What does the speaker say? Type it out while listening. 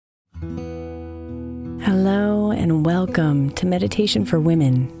Hello and welcome to Meditation for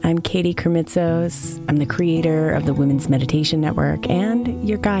Women. I'm Katie Kremitzos. I'm the creator of the Women's Meditation Network and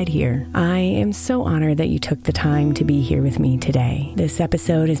your guide here. I am so honored that you took the time to be here with me today. This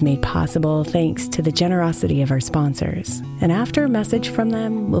episode is made possible thanks to the generosity of our sponsors. And after a message from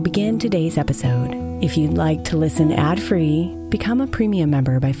them, we'll begin today's episode. If you'd like to listen ad-free, become a premium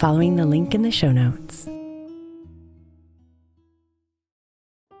member by following the link in the show notes.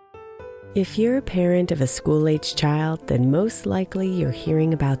 If you're a parent of a school-aged child, then most likely you're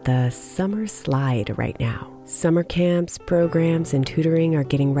hearing about the summer slide right now. Summer camps, programs, and tutoring are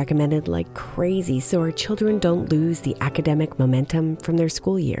getting recommended like crazy so our children don't lose the academic momentum from their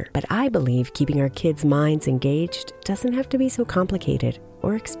school year. But I believe keeping our kids' minds engaged doesn't have to be so complicated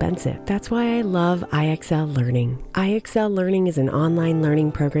or expensive. That's why I love IXL Learning. IXL Learning is an online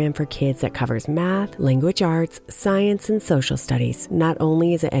learning program for kids that covers math, language arts, science, and social studies. Not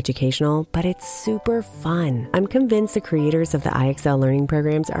only is it educational, but it's super fun. I'm convinced the creators of the IXL Learning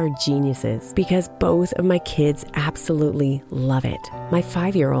programs are geniuses because both of my kids absolutely love it. My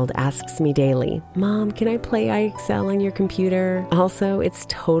 5-year-old asks me daily, "Mom, can I play IXL on your computer?" Also, it's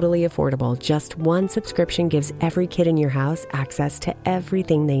totally affordable. Just one subscription gives every kid in your house access to everything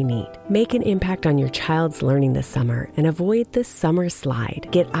they need. Make an impact on your child's learning this summer and avoid the summer slide.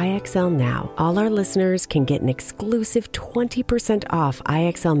 Get IXL now. All our listeners can get an exclusive 20% off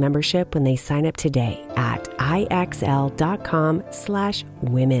IXL membership when they sign up today at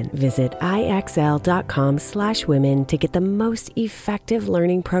IXL.com/women. Visit IXL.com/women to get the most effective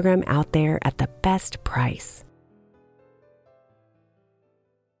learning program out there at the best price.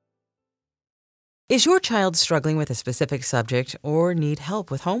 Is your child struggling with a specific subject or need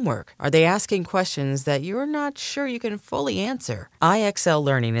help with homework? Are they asking questions that you're not sure you can fully answer? IXL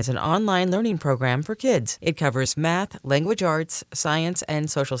Learning is an online learning program for kids. It covers math, language arts, science, and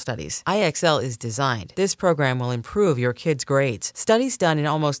social studies. IXL is designed. This program will improve your kids' grades. Studies done in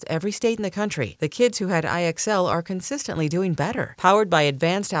almost every state in the country. The kids who had IXL are consistently doing better. Powered by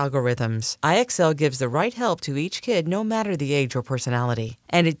advanced algorithms, IXL gives the right help to each kid no matter the age or personality.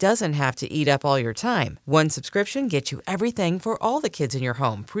 And it doesn't have to eat up all your time. One subscription gets you everything for all the kids in your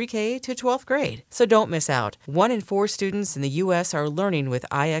home, pre-K to 12th grade. So don't miss out. 1 in 4 students in the U.S. are learning with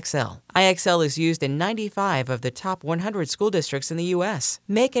IXL. IXL is used in 95 of the top 100 school districts in the U.S.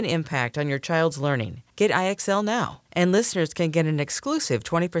 Make an impact on your child's learning. Get IXL now. And listeners can get an exclusive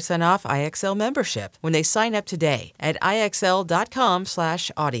 20% off IXL membership when they sign up today at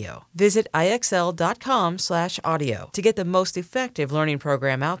IXL.com/audio. Visit IXL.com/audio to get the most effective learning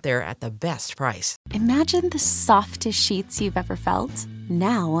program out there at the best price. Imagine the softest sheets you've ever felt.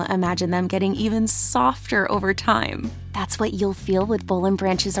 Now imagine them getting even softer over time. That's what you'll feel with Boll &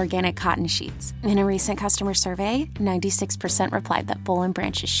 Branch's organic cotton sheets. In a recent customer survey, 96% replied that Boll &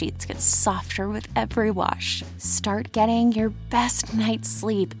 Branch's sheets get softer with every wash. Start getting your best night's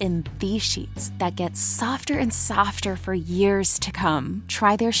sleep in these sheets that get softer and softer for years to come.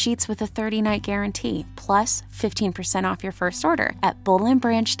 Try their sheets with a 30-night guarantee, plus 15% off your first order at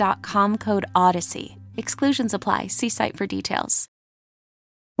bollandbranch.com code Odyssey. Exclusions apply. See site for details.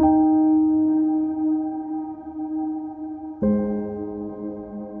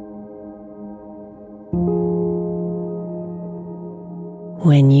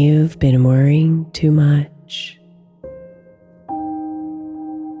 When you've been worrying too much,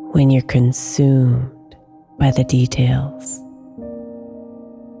 when you're consumed by the details,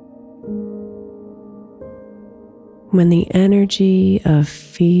 when the energy of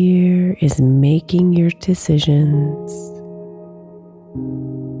fear is making your decisions,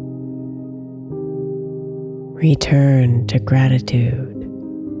 return to gratitude.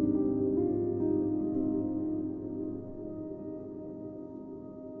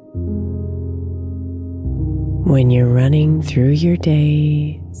 When you're running through your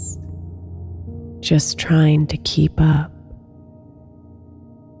days, just trying to keep up,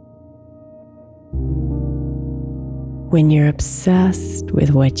 when you're obsessed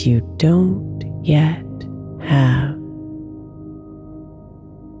with what you don't yet have,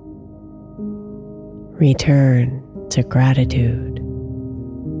 return to gratitude.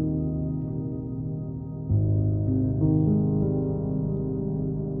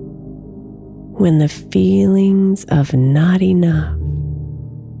 When the feelings of not enough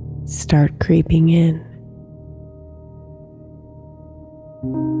start creeping in,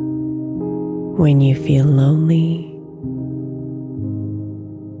 when you feel lonely,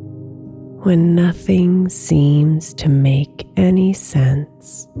 when nothing seems to make any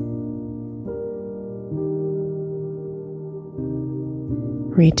sense,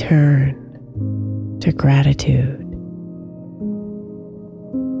 return to gratitude.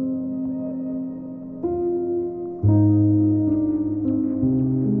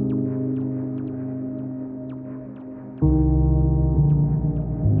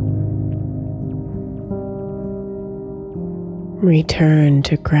 Return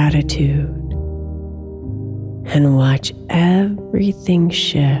to gratitude and watch everything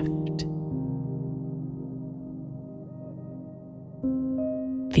shift.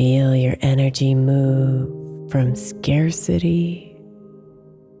 Feel your energy move from scarcity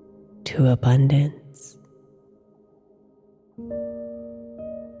to abundance.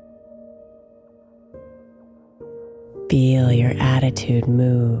 Feel your attitude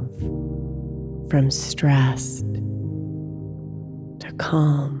move from stressed to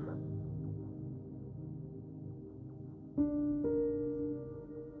calm.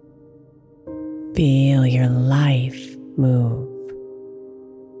 Feel your life move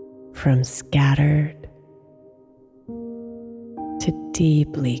from scattered to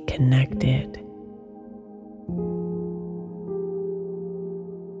deeply connected.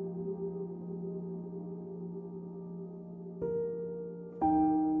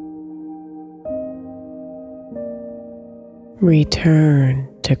 Return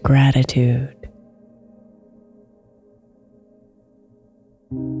to gratitude.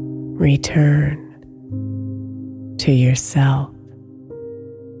 Return to yourself.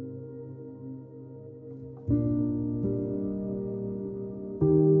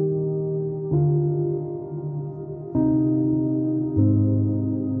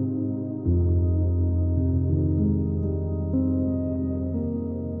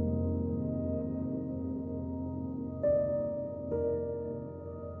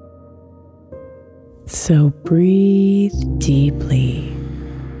 So breathe deeply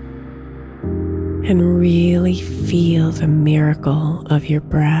and really feel the miracle of your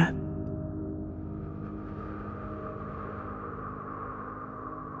breath.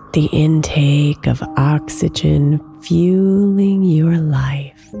 The intake of oxygen fueling your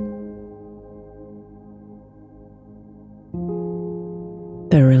life.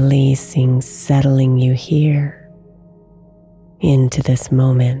 The releasing settling you here into this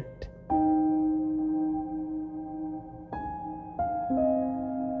moment.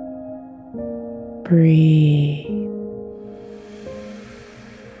 Breathe.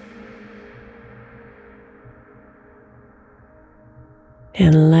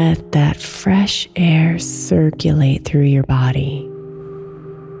 And let that fresh air circulate through your body,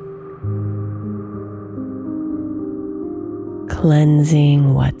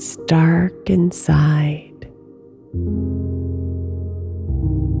 cleansing what's dark inside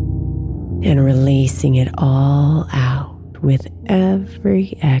and releasing it all out with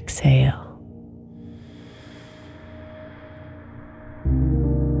every exhale.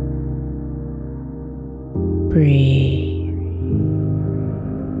 Breathe.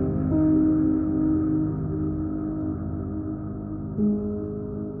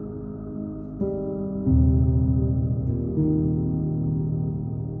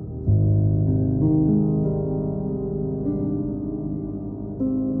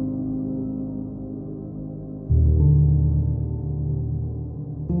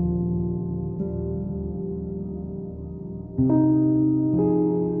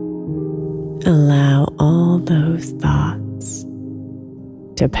 Allow all those thoughts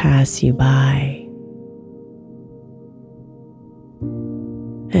to pass you by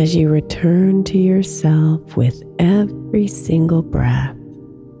as you return to yourself with every single breath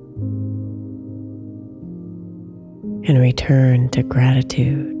and return to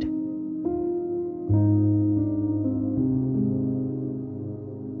gratitude.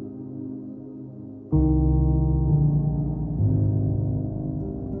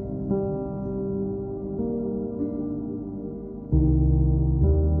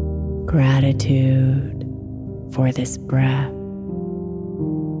 Gratitude for this breath.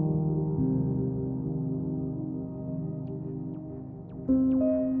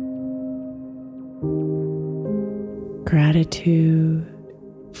 Gratitude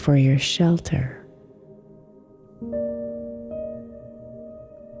for your shelter.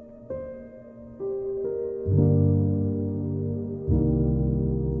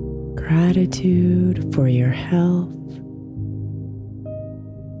 Gratitude for your health.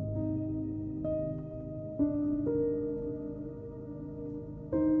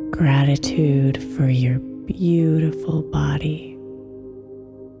 Gratitude for your beautiful body.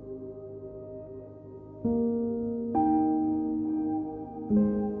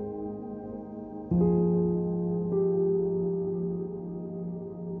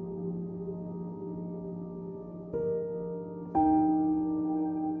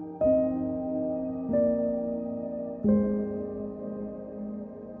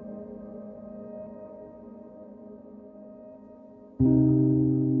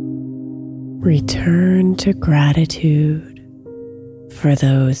 Return to gratitude for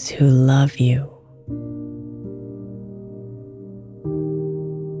those who love you.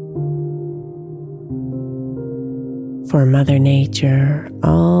 for Mother Nature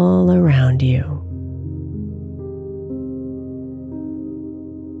all around you.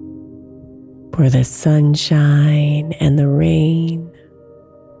 For the sunshine and the rain.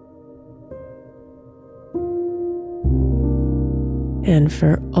 And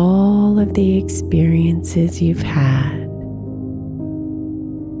for all of the experiences you've had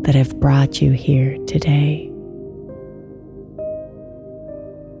that have brought you here today.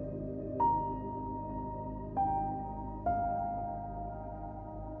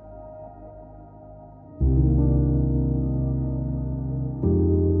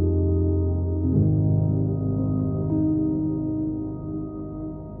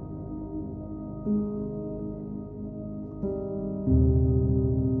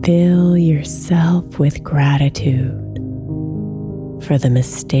 Fill yourself with gratitude for the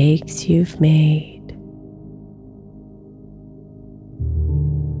mistakes you've made,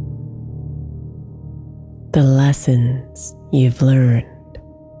 the lessons you've learned,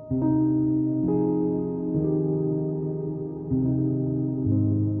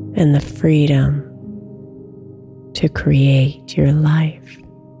 and the freedom to create your life.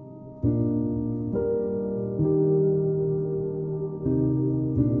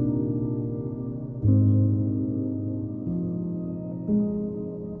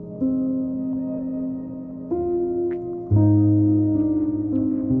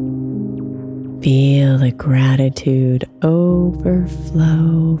 Feel the gratitude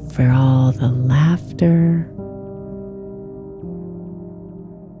overflow for all the laughter,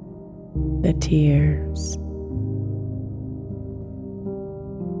 the tears,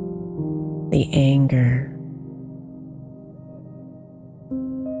 the anger,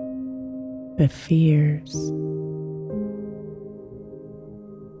 the fears,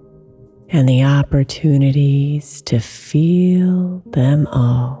 and the opportunities to feel them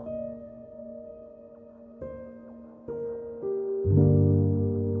all.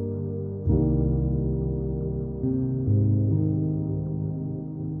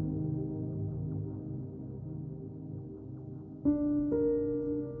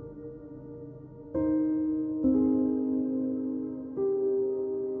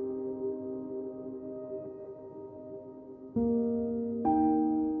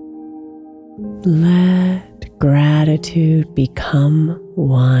 Let gratitude become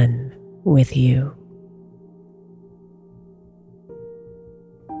one with you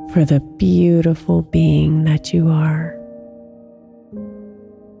for the beautiful being that you are.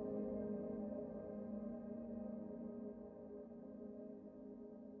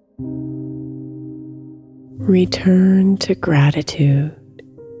 Return to gratitude,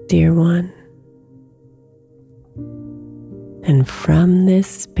 dear one. And from this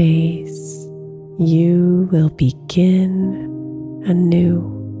space, you will begin anew.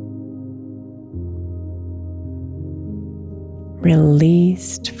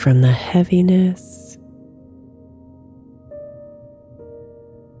 Released from the heaviness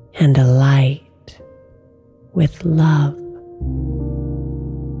and alight with love.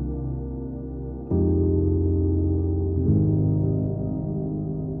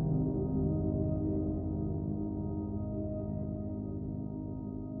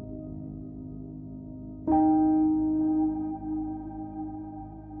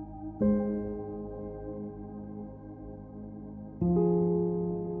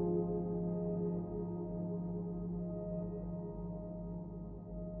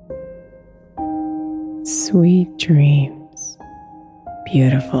 Sweet dreams,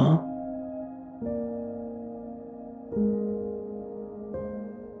 beautiful.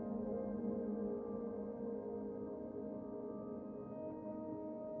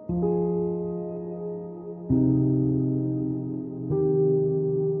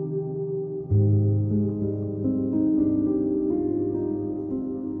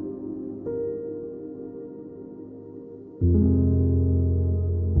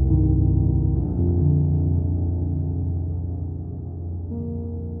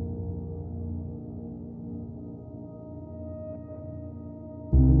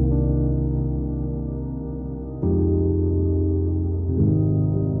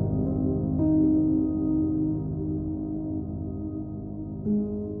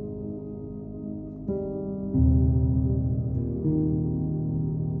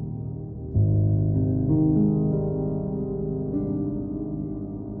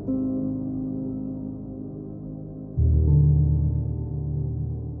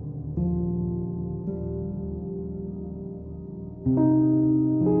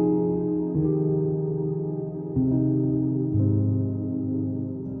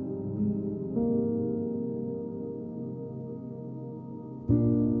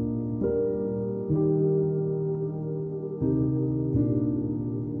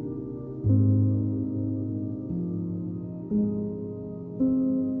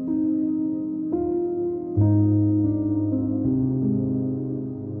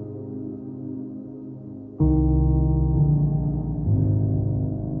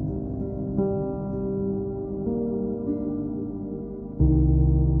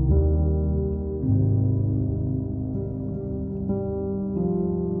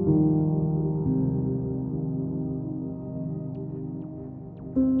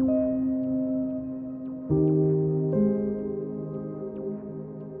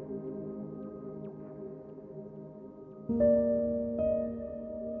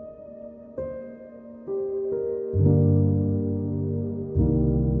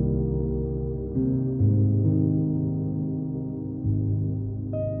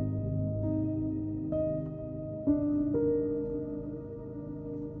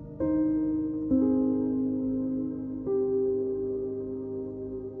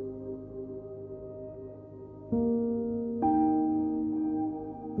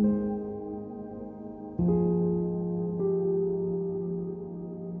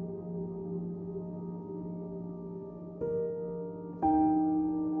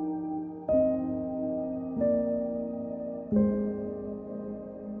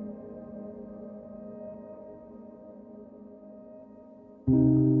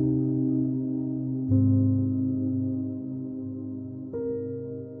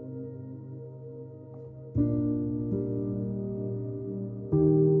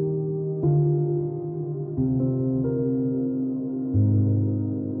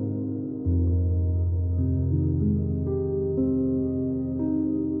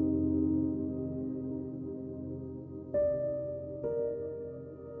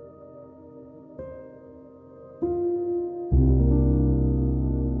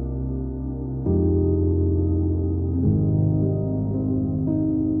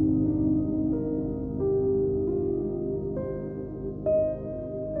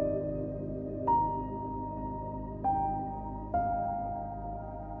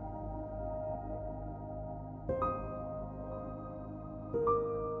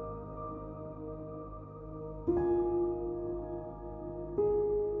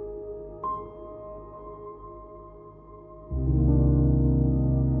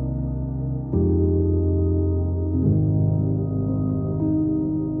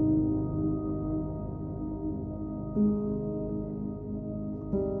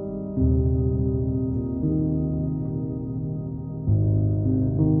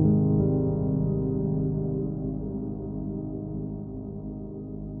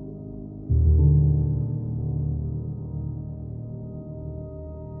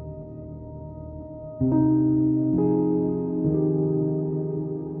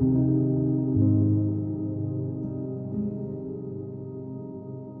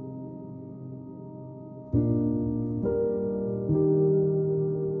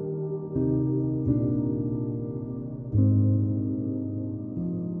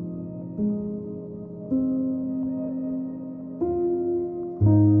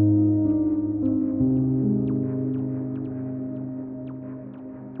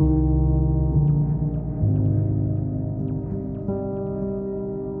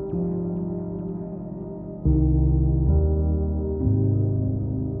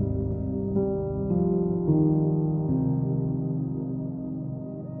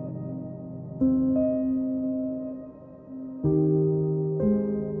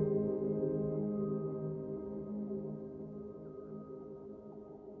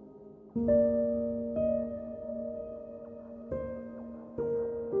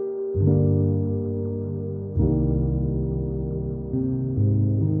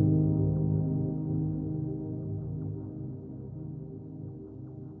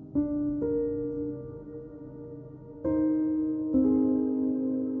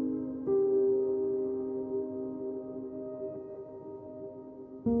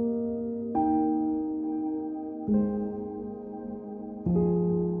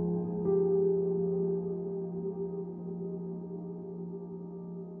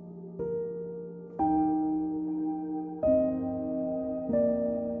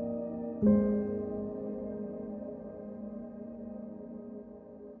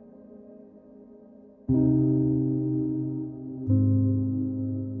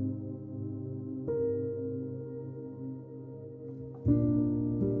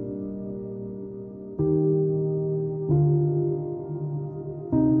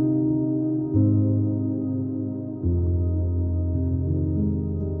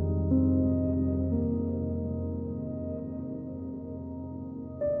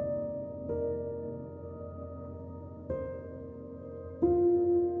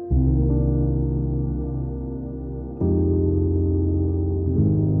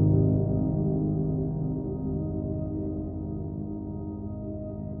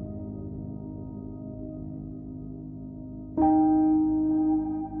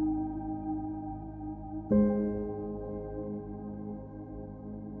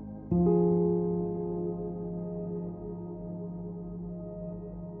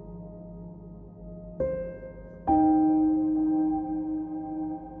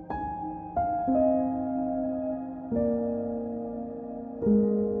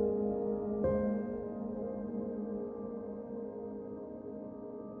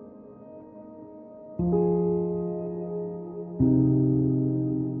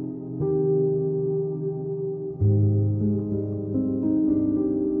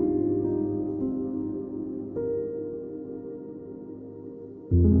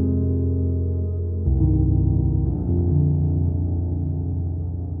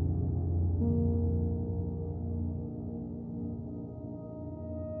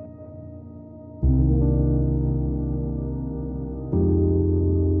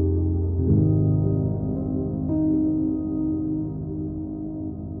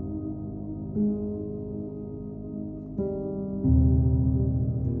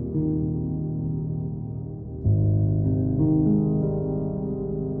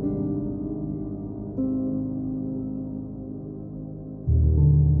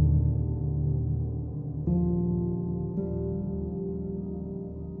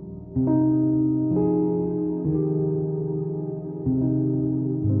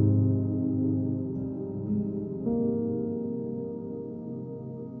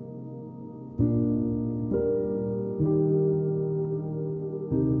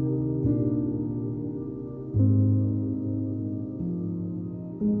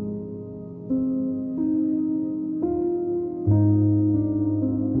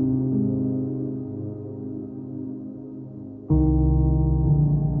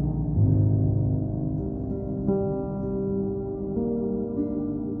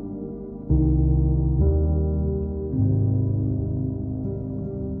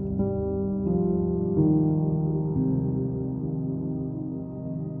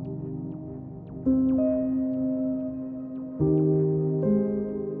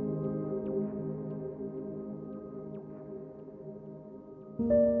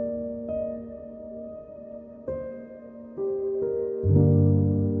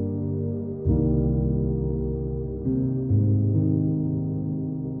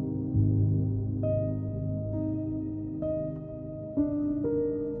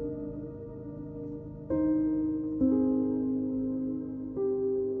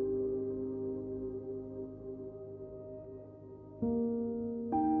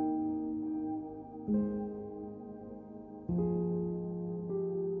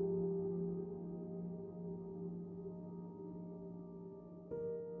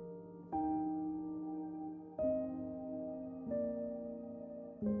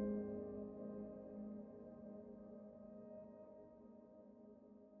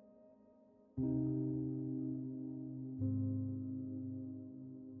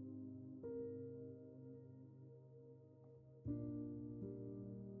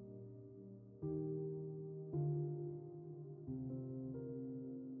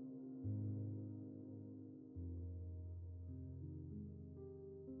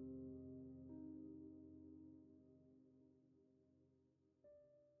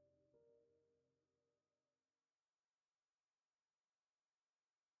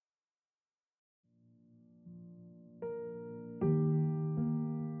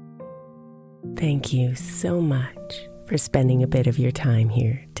 Thank you so much for spending a bit of your time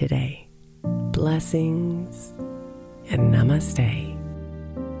here today. Blessings and namaste.